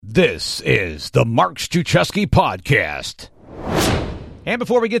This is the Mark Struczewski Podcast. And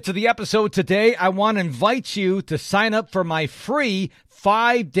before we get to the episode today, I want to invite you to sign up for my free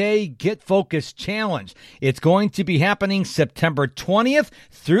 5-day Get Focused Challenge. It's going to be happening September 20th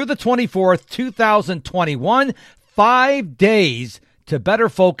through the 24th, 2021. 5 days to better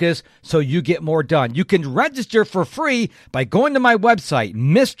focus so you get more done. You can register for free by going to my website,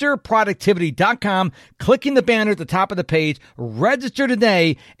 MrProductivity.com, clicking the banner at the top of the page, register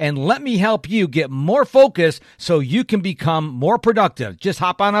today, and let me help you get more focus so you can become more productive. Just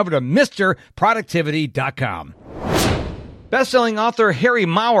hop on over to MrProductivity.com. Best-selling author Harry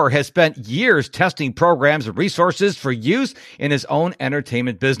Maurer has spent years testing programs and resources for use in his own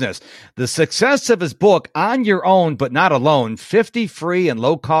entertainment business. The success of his book, On Your Own But Not Alone, 50 free and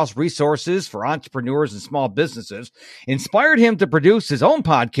low-cost resources for entrepreneurs and small businesses, inspired him to produce his own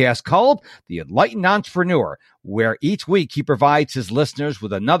podcast called The Enlightened Entrepreneur, where each week he provides his listeners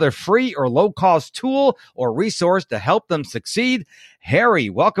with another free or low-cost tool or resource to help them succeed. Harry,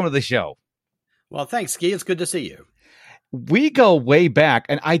 welcome to the show. Well, thanks, Ski. It's good to see you. We go way back,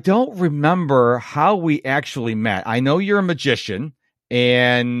 and I don't remember how we actually met. I know you're a magician,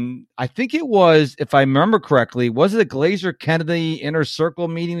 and I think it was, if I remember correctly, was it a Glazer Kennedy Inner Circle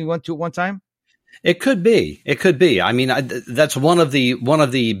meeting we went to at one time? It could be. It could be. I mean, that's one of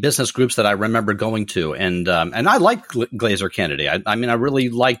the business groups that I remember going to, and I like Glazer Kennedy. I mean, I really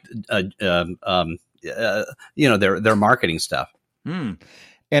liked their marketing stuff.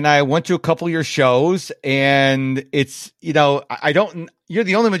 And I went to a couple of your shows, and it's, you're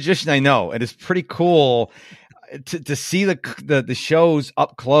the only magician I know. And it's pretty cool to see the shows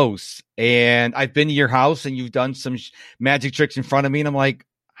up close. And I've been to your house and you've done some magic tricks in front of me. And I'm like,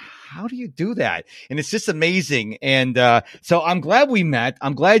 how do you do that? And it's just amazing. And so I'm glad we met.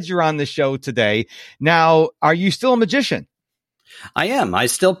 I'm glad you're on the show today. Now, are you still a magician? I am. I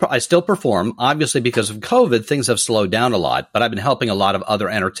still perform. Obviously, because of COVID, things have slowed down a lot. But I've been helping a lot of other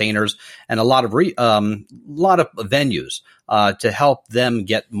entertainers and a lot of venues to help them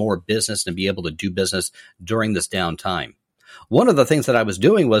get more business and be able to do business during this downtime. One of the things that I was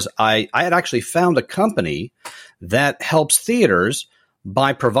doing was I had actually found a company that helps theaters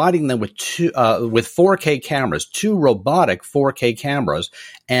by providing them with 4K cameras, 2 robotic 4K cameras,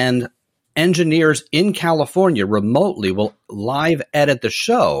 and engineers in California remotely will live edit the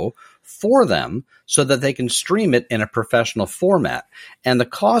show for them so that they can stream it in a professional format. And the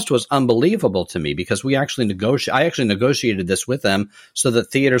cost was unbelievable to me because I actually negotiated this with them so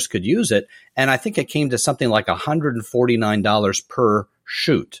that theaters could use it. And I think it came to something like $149 per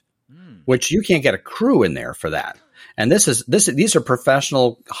shoot, which you can't get a crew in there for that. And these are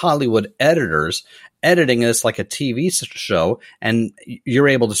professional Hollywood editors editing this like a TV show, and you're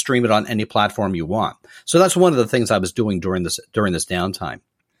able to stream it on any platform you want. So that's one of the things I was doing during this downtime.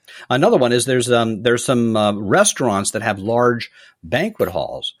 Another one is there's some restaurants that have large banquet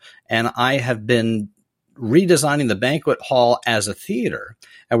halls, and I have been redesigning the banquet hall as a theater.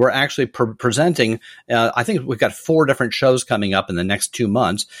 And we're actually presenting, I think we've got 4 different shows coming up in the next 2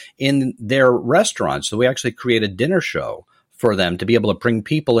 months in their restaurants. So we actually create a dinner show for them to be able to bring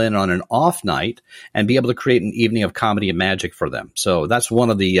people in on an off night and be able to create an evening of comedy and magic for them. So that's one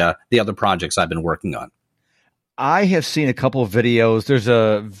of the other projects I've been working on. I have seen a couple of videos. There's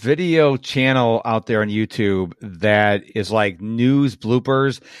a video channel out there on YouTube that is like news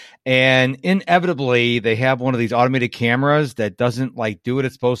bloopers. And inevitably, they have one of these automated cameras that doesn't like do what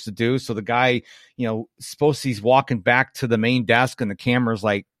it's supposed to do. So the guy, he's walking back to the main desk and the camera's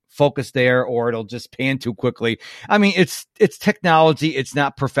like focused there, or it'll just pan too quickly. I mean, it's technology. It's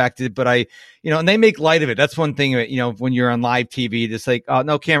not perfected, but and they make light of it. That's one thing, when you're on live TV, it's like, oh,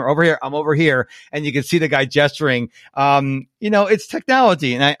 no camera over here. I'm over here. And you can see the guy gesturing. It's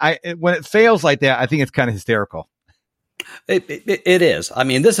technology. And I when it fails like that, I think it's kind of hysterical. It is. I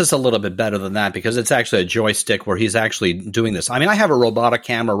mean, this is a little bit better than that because it's actually a joystick where he's actually doing this. I mean, I have a robotic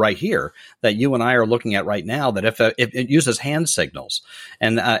camera right here that you and I are looking at right now that if it uses hand signals,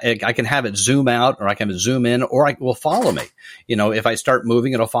 and I can have it zoom out, or I can zoom in, or it will follow me. If I start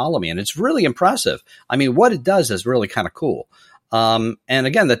moving, it'll follow me. And it's really impressive. I mean, what it does is really kind of cool. And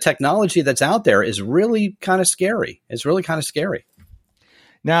again, the technology that's out there is really kind of scary. It's really kind of scary.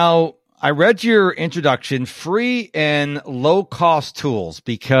 Now, I read your introduction, free and low-cost tools,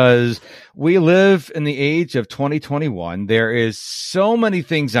 because we live in the age of 2021. There is so many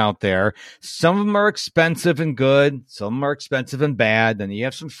things out there. Some of them are expensive and good. Some of them are expensive and bad. Then you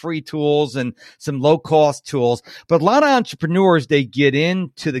have some free tools and some low-cost tools. But a lot of entrepreneurs, they get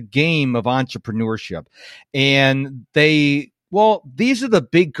into the game of entrepreneurship, and they Well, these are the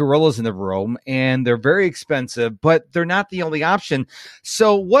big gorillas in the room, and they're very expensive, but they're not the only option.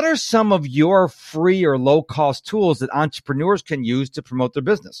 So what are some of your free or low-cost tools that entrepreneurs can use to promote their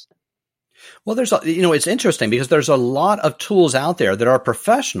business? Well, it's interesting because there's a lot of tools out there that are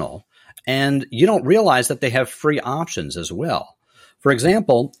professional, and you don't realize that they have free options as well. For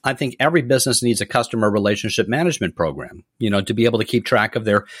example, I think every business needs a customer relationship management program, to be able to keep track of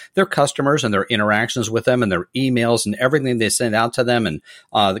their customers and their interactions with them and their emails and everything they send out to them, and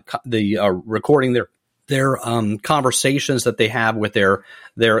recording their conversations that they have with their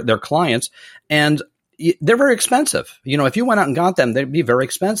clients. And they're very expensive. If you went out and got them, they'd be very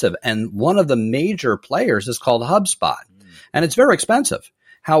expensive. And one of the major players is called HubSpot, and it's very expensive.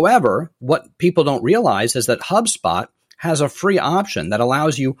 However, what people don't realize is that HubSpot has a free option that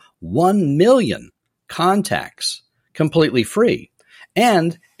allows you 1 million contacts completely free.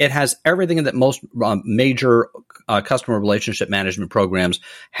 And it has everything that most major customer relationship management programs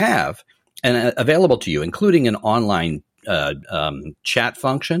have and available to you, including an online chat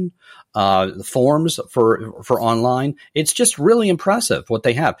function, forms for online. It's just really impressive what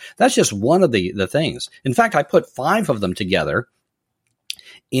they have. That's just one of the things. In fact, I put 5 of them together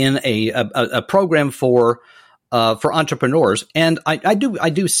in a program for entrepreneurs, and I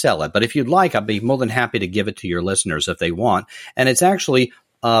do sell it. But if you'd like, I'd be more than happy to give it to your listeners if they want. And it's actually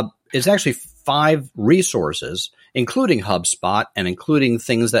 5 resources, including HubSpot and including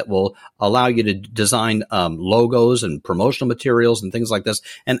things that will allow you to design logos and promotional materials and things like this.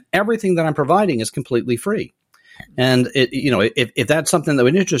 And everything that I'm providing is completely free. And if that's something that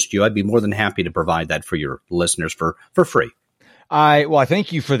would interest you, I'd be more than happy to provide that for your listeners for free. I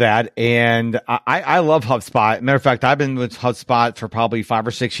thank you for that. And I love HubSpot. Matter of fact, I've been with HubSpot for probably 5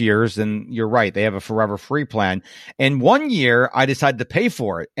 or 6 years. And you're right. They have a forever free plan. And 1 year I decided to pay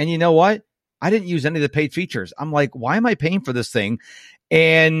for it. And you know what? I didn't use any of the paid features. I'm like, why am I paying for this thing?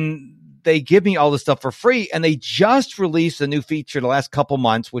 And they give me all this stuff for free. And they just released a new feature the last couple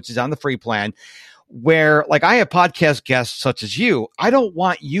months, which is on the free plan, where like I have podcast guests such as you. I don't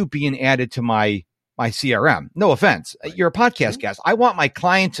want you being added to my CRM. No offense. Right. You're a podcast guest. I want my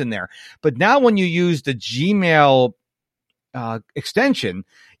clients in there. But now when you use the Gmail extension,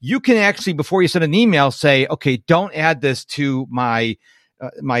 you can actually, before you send an email, say, okay, don't add this to my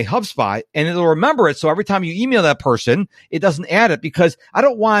HubSpot, and it'll remember it. So every time you email that person, it doesn't add it, because I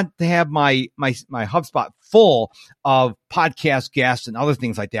don't want to have my HubSpot full of podcast guests and other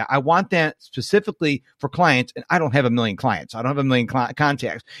things like that. I want that specifically for clients, and I don't have 1 million clients. I don't have 1 million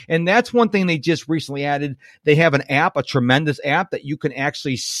contacts. And that's one thing they just recently added. They have an app, a tremendous app, that you can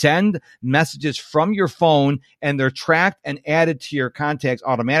actually send messages from your phone, and they're tracked and added to your contacts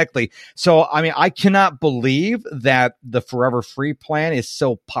automatically. So, I mean, I cannot believe that the forever free plan is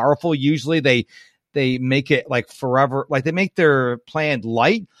so powerful. Usually they make it like forever, like they make their plan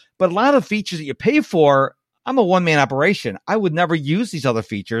light, but a lot of features that you pay for, I'm a one-man operation. I would never use these other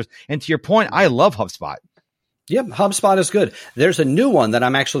features. And to your point, I love HubSpot. Yep, HubSpot is good. There's a new one that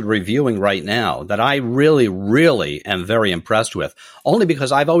I'm actually reviewing right now that I really, really am very impressed with, only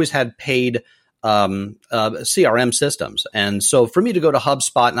because I've always had paid CRM systems. And so for me to go to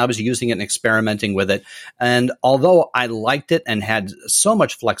HubSpot, and I was using it and experimenting with it, and although I liked it and had so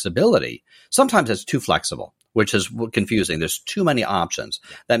much flexibility, sometimes it's too flexible, which is confusing. There's too many options.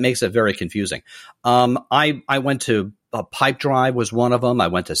 That makes it very confusing. I went to Pipedrive was one of them. I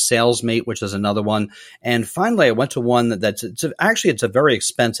went to SalesMate, which is another one. And finally, I went to one that's it's a very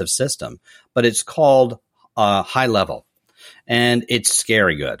expensive system, but it's called High Level. And it's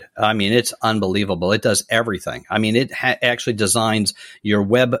scary good. I mean, it's unbelievable. It does everything. I mean, it actually designs your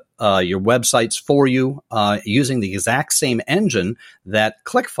websites for you using the exact same engine that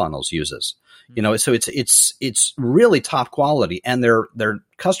ClickFunnels uses. So it's really top quality, and their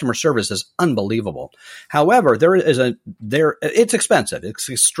customer service is unbelievable. However, it's expensive. It's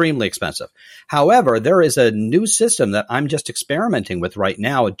extremely expensive. However, there is a new system that I'm just experimenting with right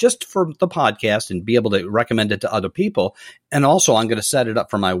now, just for the podcast and be able to recommend it to other people. And also, I'm going to set it up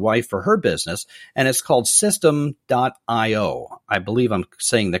for my wife for her business, and it's called System.io. I believe I'm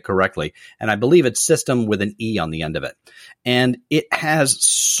saying that correctly, and I believe it's system with an E on the end of it. And it has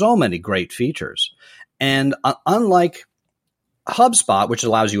so many great features. And unlike HubSpot, which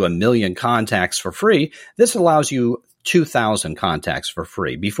allows you 1 million contacts for free, this allows you 2,000 contacts for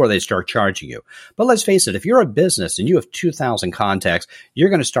free before they start charging you. But let's face it, if you're a business and you have 2,000 contacts, you're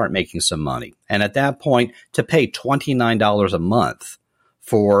going to start making some money. And at that point, to pay $29 a month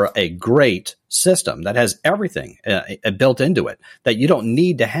for a great system that has everything built into it, that you don't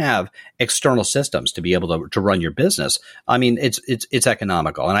need to have external systems to be able to run your business. I mean, it's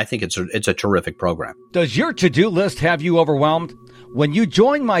economical, and I think it's a terrific program. Does your to-do list have you overwhelmed? When you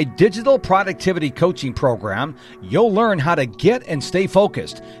join my digital productivity coaching program, you'll learn how to get and stay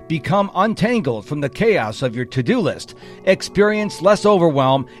focused, become untangled from the chaos of your to-do list, experience less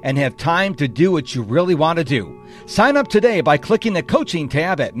overwhelm, and have time to do what you really want to do. Sign up today by clicking the coaching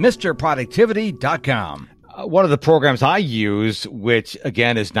tab at MrProductivity.com. One of the programs I use, which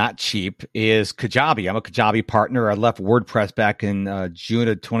again is not cheap, is Kajabi. I'm a Kajabi partner. I left WordPress back in June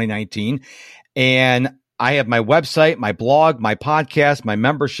of 2019. And I have my website, my blog, my podcast, my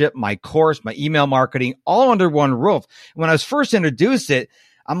membership, my course, my email marketing, all under one roof. When I was first introduced it,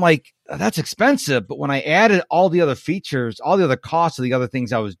 I'm like, that's expensive. But when I added all the other features, all the other costs of the other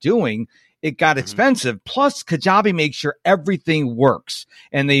things I was doing, it got expensive. Plus, Kajabi makes sure everything works.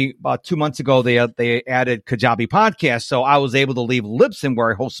 And about 2 months ago, they added Kajabi Podcast. So I was able to leave Libsyn,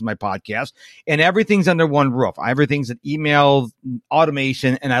 where I hosted my podcast, and everything's under one roof. Everything's an email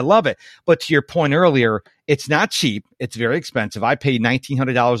automation, and I love it. But to your point earlier, it's not cheap. It's very expensive. I pay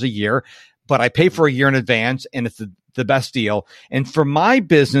 $1,900 a year, but I pay for a year in advance, and it's the best deal. And for my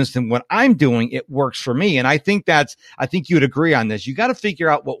business and what I'm doing, it works for me. And I think you'd agree on this. You got to figure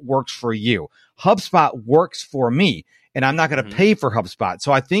out what works for you. HubSpot works for me, and I'm not going to pay for HubSpot.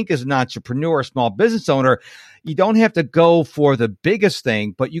 So I think as an entrepreneur, small business owner, you don't have to go for the biggest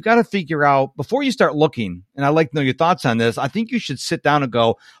thing, but you got to figure out before you start looking. And I'd like to know your thoughts on this. I think you should sit down and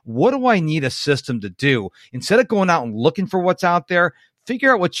go, what do I need a system to do? Instead of going out and looking for what's out there,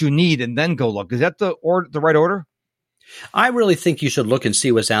 figure out what you need and then go look. Is that the right order? I really think you should look and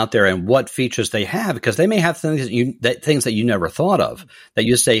see what's out there and what features they have, because they may have things that you never thought of, that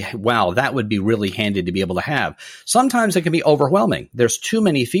you say, wow, that would be really handy to be able to have. Sometimes it can be overwhelming. There's too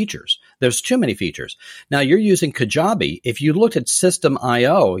many features. Now, you're using Kajabi. If you looked at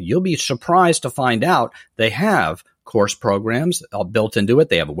System.io, you'll be surprised to find out they have course programs built into it.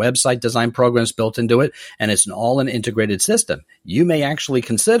 They have website design programs built into it, and it's an integrated system. You may actually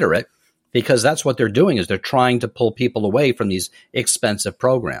consider it, because that's what they're doing, is they're trying to pull people away from these expensive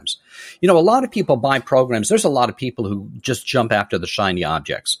programs. You know, a lot of people buy programs. There's a lot of people who just jump after the shiny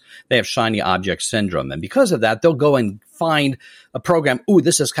objects. They have shiny object syndrome. And because of that, they'll go and find a program. Ooh,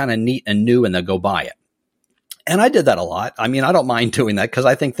 this is kind of neat and new, and they'll go buy it. And I did that a lot. I mean, I don't mind doing that because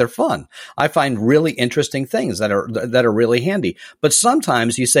I think they're fun. I find really interesting things that are really handy. But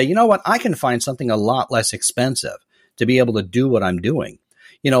sometimes you say, you know what, I can find something a lot less expensive to be able to do what I'm doing.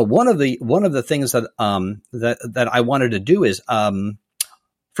 You know, one of the things that I wanted to do is, for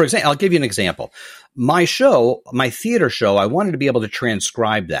example, I'll give you an example. My theater show, I wanted to be able to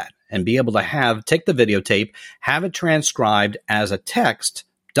transcribe that and be able to take the videotape, have it transcribed as a text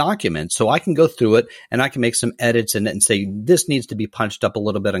document, so I can go through it and I can make some edits in it and say, this needs to be punched up a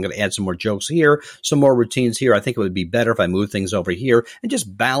little bit. I'm going to add some more jokes here, some more routines here. I think it would be better if I move things over here, and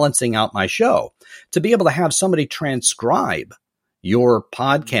just balancing out my show. To be able to have somebody transcribe your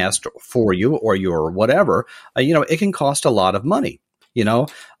podcast for you or your whatever, it can cost a lot of money.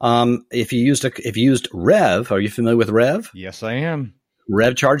 If you used Rev, are you familiar with Rev? Yes, I am.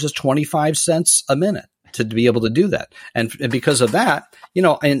 Rev charges 25 cents a minute to be able to do that. And because of that,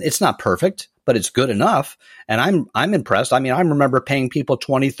 and it's not perfect, but it's good enough. And I'm impressed. I mean, I remember paying people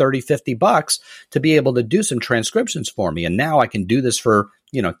 $20, $30, $50 to be able to do some transcriptions for me. And now I can do this for,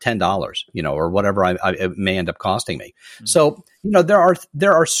 $10, or whatever it may end up costing me. Mm-hmm. So,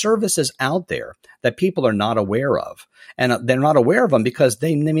 there are services out there that people are not aware of. And they're not aware of them because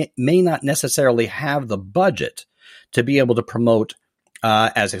they may not necessarily have the budget to be able to promote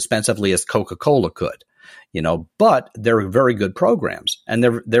as expensively as Coca-Cola could. But they're very good programs, and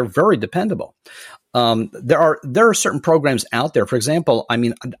they're very dependable. There are certain programs out there. For example, I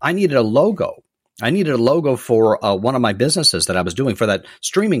mean, I needed a logo. I needed a logo for one of my businesses that I was doing for that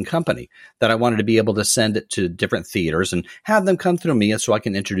streaming company that I wanted to be able to send it to different theaters and have them come through me so I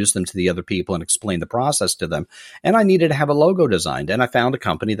can introduce them to the other people and explain the process to them. And I needed to have a logo designed. And I found a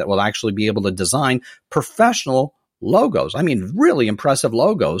company that will actually be able to design professional logos. I mean, really impressive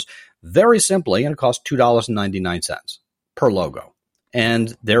logos, very simply, and it costs $2.99 per logo.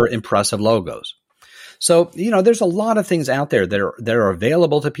 And they're impressive logos. So, there's a lot of things out there that are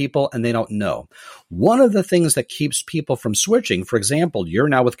available to people and they don't know. One of the things that keeps people from switching, for example, you're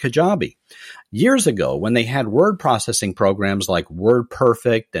now with Kajabi. Years ago, when they had word processing programs like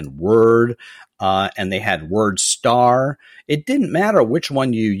WordPerfect and Word, and they had WordStar, it didn't matter which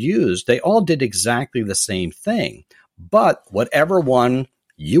one you used. They all did exactly the same thing. But whatever one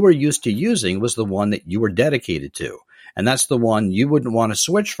you were used to using was the one that you were dedicated to. And that's the one you wouldn't want to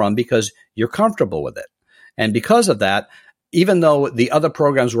switch from because you're comfortable with it. And because of that, even though the other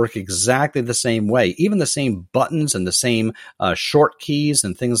programs work exactly the same way, even the same buttons and the same short keys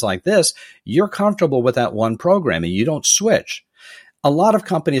and things like this, you're comfortable with that one program and you don't switch. A lot of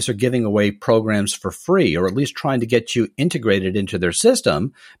companies are giving away programs for free, or at least trying to get you integrated into their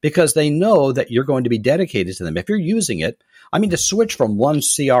system because they know that you're going to be dedicated to them. If you're using it, I mean, to switch from one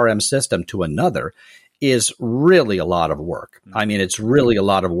CRM system to another is really a lot of work. I mean, it's really a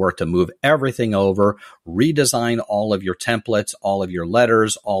lot of work to move everything over, redesign all of your templates, all of your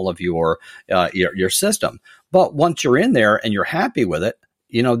letters, all of your system. But once you're in there and you're happy with it,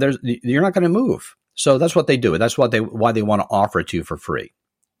 you know, you're not going to move. So that's what they do. That's why they want to offer it to you for free.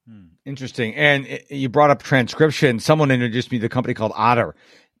 Interesting. And you brought up transcription. Someone introduced me to a company called Otter,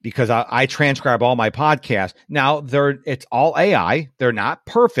 because I transcribe all my podcasts. Now, it's all AI. They're not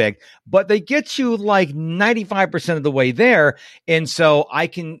perfect, but they get you like 95% of the way there. And so I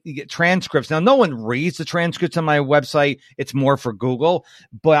can get transcripts. Now, no one reads the transcripts on my website. It's more for Google,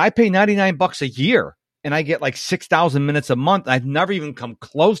 but I pay $99 a year and I get like 6,000 minutes a month. I've never even come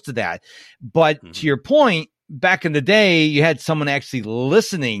close to that. But to your point, back in the day, you had someone actually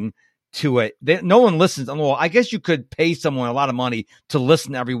listening to it. No one listens. Well, I guess you could pay someone a lot of money to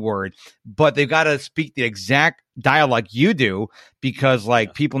listen to every word, but they've got to speak the exact dialogue you do, because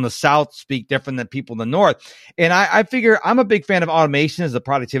like people in the South speak different than people in the North. And I figure I'm a big fan of automation as a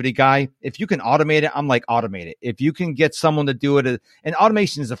productivity guy. If you can automate it, I'm like, automate it. If you can get someone to do it, and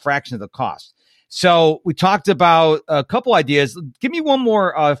automation is a fraction of the cost. So we talked about a couple ideas. Give me one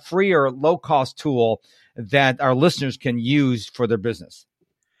more free or low cost tool that our listeners can use for their business.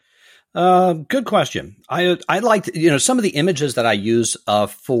 Good question. I like, some of the images that I use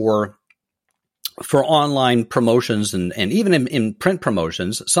for online promotions and even in print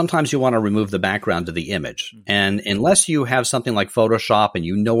promotions. Sometimes you want to remove the background of the image. And unless you have something like Photoshop and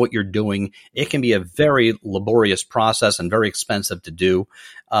you know what you're doing, it can be a very laborious process and very expensive to do,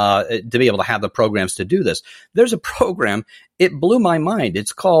 to be able to have the programs to do this. There's a program, it blew my mind.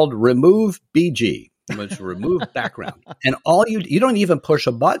 It's called Remove BG, which is remove background. And you don't even push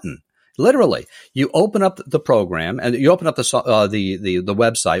a button. Literally, you open up the program and you open up the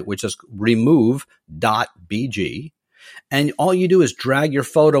website, which is remove.bg, and all you do is drag your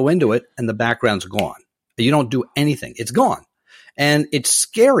photo into it and the background's gone. You don't do anything. It's gone. And it's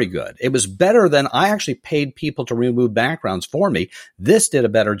scary good. It was better than I actually paid people to remove backgrounds for me. This did a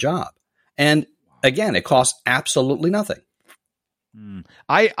better job. And again, it costs absolutely nothing.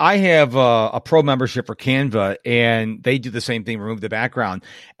 I have a pro membership for Canva, and they do the same thing, remove the background.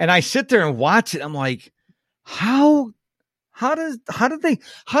 And I sit there and watch it. I'm like, how do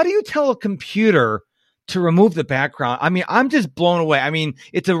you tell a computer to remove the background? I mean, I'm just blown away. I mean,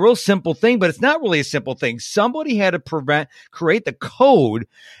 it's a real simple thing, but it's not really a simple thing. Somebody had to create the code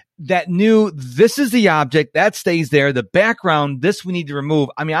that knew this is the object that stays there, the background, this we need to remove.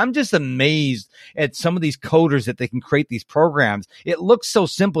 I mean, I'm just amazed at some of these coders that they can create these programs. It looks so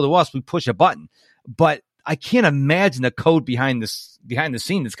simple to us. We push a button, but I can't imagine the code behind the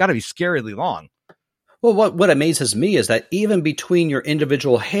scene. It's got to be scarily long. Well, what amazes me is that even between your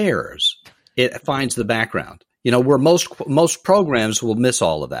individual hairs, it finds the background. Where most programs will miss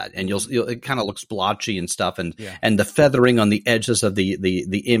all of that, and it kind of looks blotchy and stuff, and the feathering on the edges of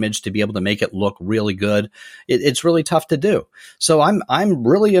the image to be able to make it look really good. It's really tough to do. So I'm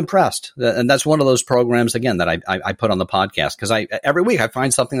really impressed, and that's one of those programs again that I put on the podcast, because every week I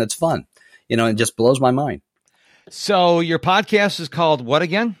find something that's fun, it just blows my mind. So your podcast is called what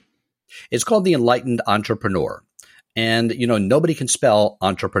again? It's called The Enlightened Entrepreneur, and nobody can spell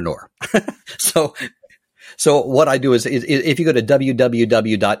entrepreneur, So what I do is if you go to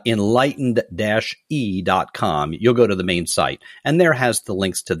www.enlightened-e.com, you'll go to the main site, and there has the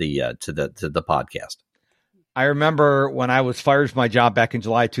links to the podcast. I remember when I was fired from my job back in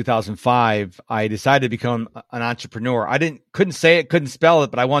July 2005, I decided to become an entrepreneur. Couldn't say it, couldn't spell it,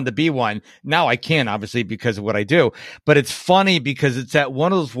 but I wanted to be one. Now I can, obviously, because of what I do. But it's funny because it's that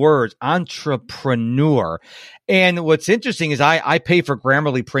one of those words, entrepreneur. And what's interesting is I pay for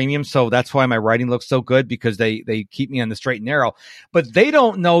Grammarly Premium, so that's why my writing looks so good, because they keep me on the straight and narrow. But they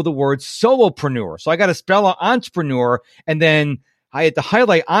don't know the word solopreneur. So I got to spell out entrepreneur, and then I had to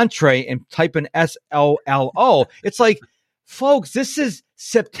highlight entree and type in SLLO. It's like, folks, this is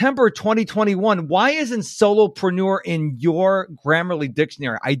September 2021. Why isn't solopreneur in your Grammarly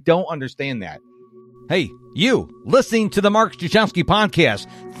dictionary? I don't understand that. Hey, you listening to the Mark Struczewski podcast.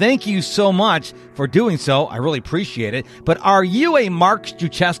 Thank you so much for doing so. I really appreciate it. But are you a Mark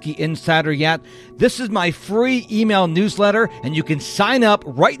Struczewski insider yet? This is my free email newsletter, and you can sign up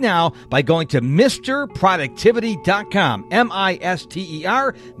right now by going to MrProductivity.com.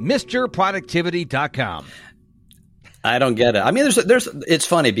 M-I-S-T-E-R, MrProductivity.com. I don't get it. I mean, it's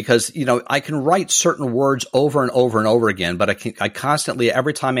funny because, I can write certain words over and over and over again, but I constantly,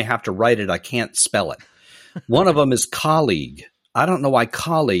 every time I have to write it, I can't spell it. One of them is colleague. I don't know why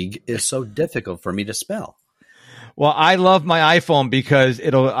colleague is so difficult for me to spell. Well, I love my iPhone because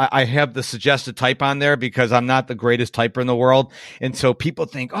I have the suggested type on there because I'm not the greatest typer in the world. And so people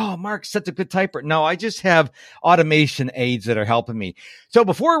think, oh, Mark's such a good typer. No, I just have automation aids that are helping me. So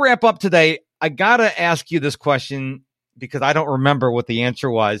before we wrap up today, I got to ask you this question because I don't remember what the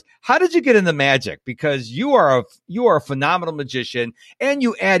answer was. How did you get into magic? Because you are a phenomenal magician and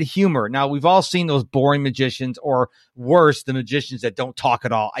you add humor. Now, we've all seen those boring magicians, or worse, the magicians that don't talk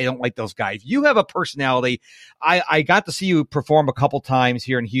at all. I don't like those guys. You have a personality. I got to see you perform a couple times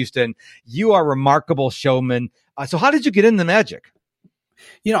here in Houston. You are a remarkable showman. So how did you get into magic?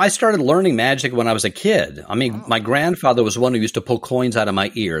 I started learning magic when I was a kid. I mean, my grandfather was one who used to pull coins out of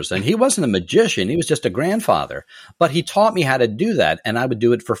my ears, and he wasn't a magician. He was just a grandfather, but he taught me how to do that, and I would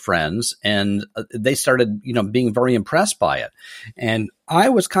do it for friends, and they started, being very impressed by it. And I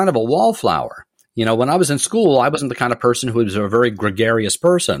was kind of a wallflower. When I was in school, I wasn't the kind of person who was a very gregarious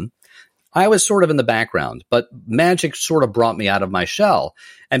person. I was sort of in the background, but magic sort of brought me out of my shell.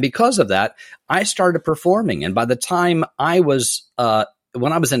 And because of that, I started performing. And by the time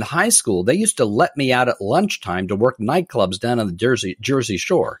when I was in high school, they used to let me out at lunchtime to work nightclubs down on the Jersey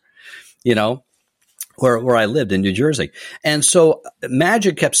Shore, where I lived in New Jersey. And so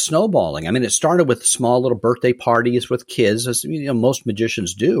magic kept snowballing. I mean, it started with small little birthday parties with kids, as most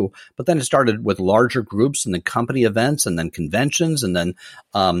magicians do, but then it started with larger groups and then company events and then conventions and then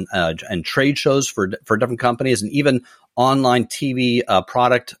and trade shows for different companies and even online TV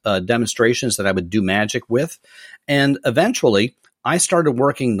product demonstrations that I would do magic with. And eventually I started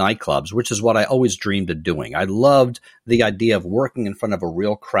working nightclubs, which is what I always dreamed of doing. I loved the idea of working in front of a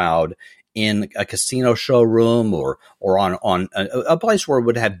real crowd in a casino showroom or on a place where it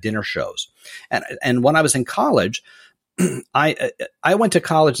would have dinner shows. And when I was in college, I went to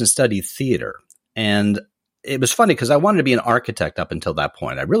college and studied theater. And it was funny because I wanted to be an architect up until that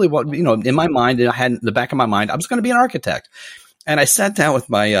point. I really want, in my mind, I had in the back of my mind, I was going to be an architect. And I sat down with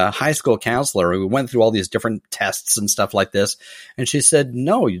my high school counselor. We went through all these different tests and stuff like this. And she said,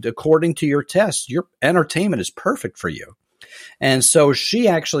 no, according to your tests, your entertainment is perfect for you. And so she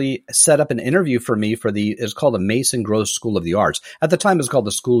actually set up an interview for me it's called the Mason Gross School of the Arts. At the time, it was called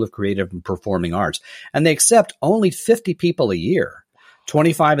the School of Creative and Performing Arts. And they accept only 50 people a year,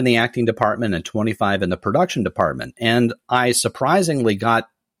 25 in the acting department and 25 in the production department. And I surprisingly got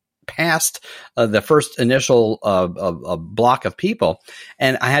past the first initial block of people,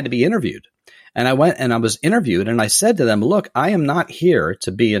 and I had to be interviewed. And I went and I was interviewed, and I said to them, look, I am not here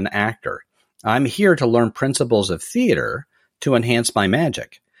to be an actor. I'm here to learn principles of theater to enhance my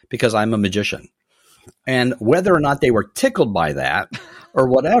magic because I'm a magician. And whether or not they were tickled by that or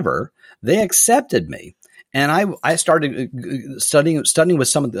whatever, they accepted me. And I started studying with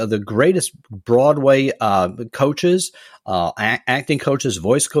some of the greatest Broadway coaches, acting coaches,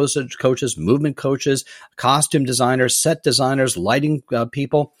 voice coaches, movement coaches, costume designers, set designers, lighting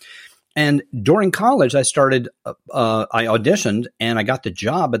people. And during college, I auditioned and I got the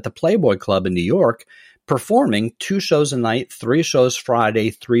job at the Playboy Club in New York, performing 2 shows a night, 3 shows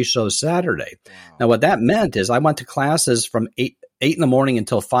Friday, 3 shows Saturday. Wow. Now, what that meant is I went to classes from 8 in the morning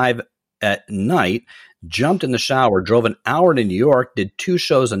until 5 at night, jumped in the shower, drove an hour to New York, did 2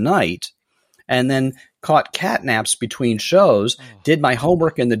 shows a night, and then caught cat naps between shows, did my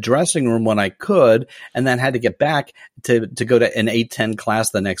homework in the dressing room when I could, and then had to get back to go to an 8:10 class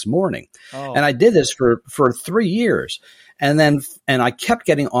the next morning. Oh. And I did this for 3 years. And I kept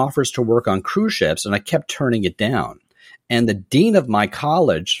getting offers to work on cruise ships, and I kept turning it down. And the dean of my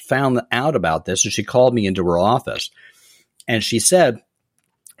college found out about this, and she called me into her office. And she said,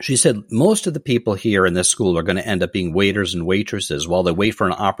 most of the people here in this school are going to end up being waiters and waitresses while they wait for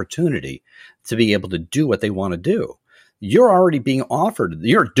an opportunity to be able to do what they want to do. You're already being offered,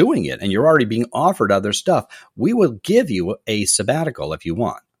 you're doing it, and you're already being offered other stuff. We will give you a sabbatical if you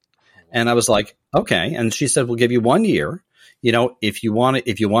want. And I was like, okay. And she said, we'll give you 1 year. If you want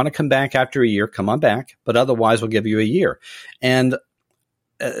to come back after a year, come on back. But otherwise, we'll give you a year. And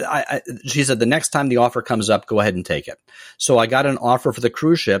she said, the next time the offer comes up, go ahead and take it. So I got an offer for the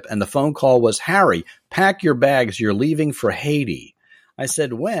cruise ship, and the phone call was, Harry, pack your bags. You're leaving for Haiti. I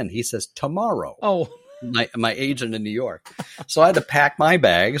said, when? He says, tomorrow. Oh. my agent in New York. So I had to pack my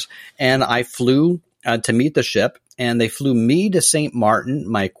bags, and I flew to meet the ship. And they flew me to St. Martin,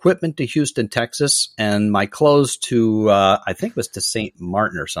 my equipment to Houston, Texas, and my clothes to, I think it was to St.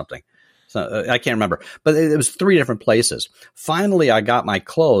 Martin or something. So I can't remember, but it was 3 different places. Finally, I got my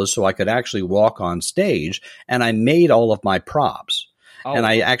clothes so I could actually walk on stage, and I made all of my props. Oh. And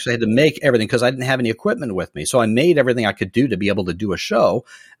I actually had to make everything because I didn't have any equipment with me. So I made everything I could do to be able to do a show.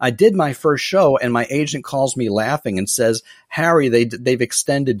 I did my first show, and my agent calls me laughing and says, "Harry, they've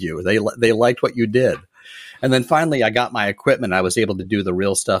extended you. They liked what you did." And then finally, I got my equipment. I was able to do the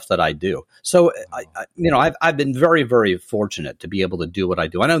real stuff that I do. So, I've been very, very fortunate to be able to do what I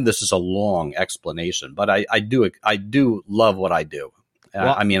do. I know this is a long explanation, but I do love what I do.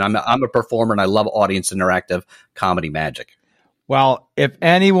 Well, I'm a performer, and I love audience interactive comedy magic. Well, if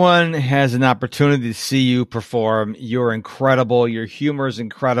anyone has an opportunity to see you perform, you're incredible. Your humor is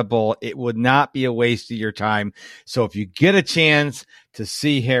incredible. It would not be a waste of your time. So if you get a chance to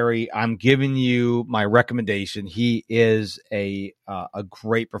see Harry, I'm giving you my recommendation. He is a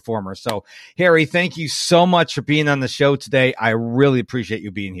great performer. So, Harry, thank you so much for being on the show today. I really appreciate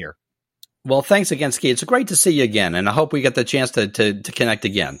you being here. Well, thanks again, Ski. It's great to see you again, and I hope we get the chance to connect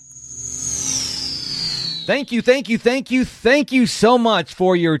again. Thank you so much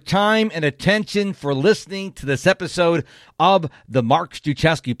for your time and attention for listening to this episode of the Mark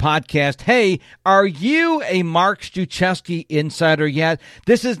Struczewski podcast. Hey, are you a Mark Struczewski insider yet?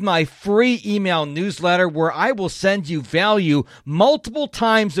 This is my free email newsletter where I will send you value multiple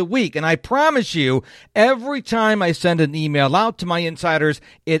times a week. And I promise you, every time I send an email out to my insiders,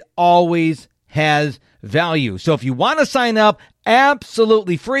 it always has value. So if you want to sign up,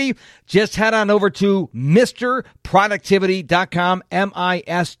 absolutely free, just head on over to MrProductivity.com,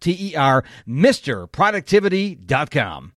 MISTER, MrProductivity.com.